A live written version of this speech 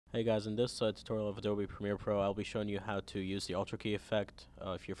Hey guys, in this tutorial of Adobe Premiere Pro, I'll be showing you how to use the Ultra Key effect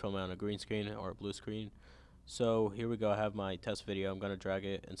if you're filming on a green screen or a blue screen. So here we go, I have my test video. I'm going to drag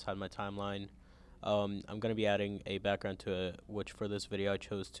it inside my timeline. I'm going to be adding a background to it, which for this video I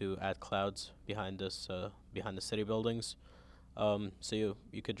chose to add clouds behind this behind the city buildings. So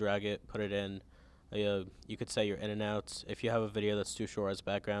you could drag it, put it in. You could say your in and outs. If you have a video that's too short as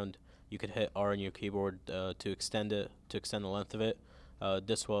background, you could hit R on your keyboard to extend it, to extend the length of it.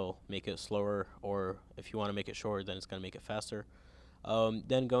 This will make it slower, or if you want to make it shorter, then it's going to make it faster.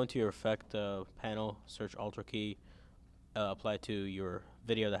 Then go into your effect panel, search Ultra Key, apply it to your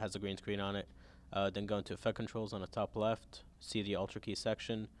video that has a green screen on it. Then go into effect controls on the top left, see the Ultra Key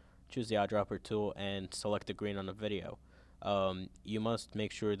section, choose the eyedropper tool, and select the green on the video. You must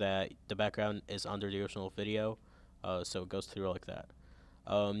make sure that the background is under the original video, so it goes through like that.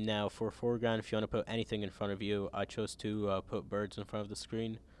 Now for foreground, if you want to put anything in front of you, I chose to put birds in front of the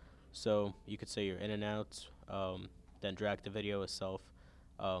screen. So you could say your in and outs, then drag the video itself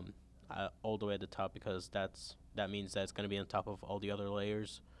all the way at the top, because that means that it's going to be on top of all the other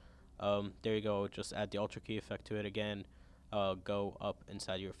layers. There you go, just add the Ultra Key effect to it again. Go up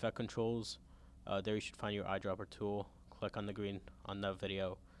inside your effect controls. There you should find your eyedropper tool. Click on the green on that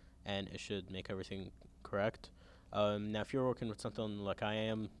video, and it should make everything correct. Now, if you're working with something like I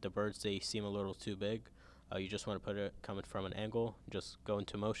am, the birds, they seem a little too big. You just want to put it coming from an angle. Just go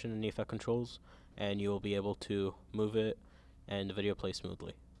into motion in the effect controls, and you will be able to move it, and the video plays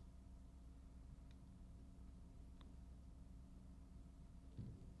smoothly.